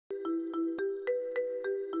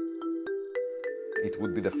It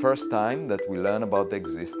would be the first time that we learn about the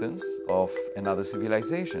existence of another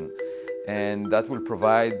civilization. And that will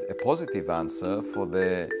provide a positive answer for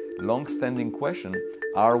the long-standing question,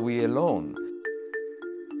 are we alone?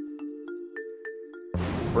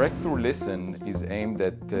 Breakthrough Listen is aimed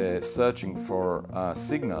at searching for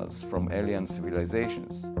signals from alien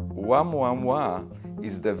civilizations. Oumuamua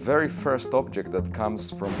is the very first object that comes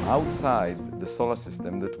from outside the solar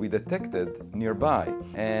system that we detected nearby.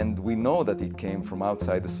 And we know that it came from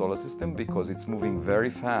outside the solar system because it's moving very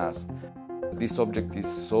fast. This object is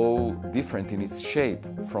so different in its shape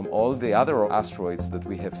from all the other asteroids that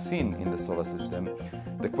we have seen in the solar system.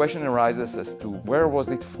 The question arises as to where was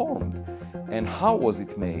it formed, and how was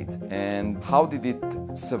it made, and how did it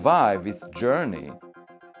survive its journey?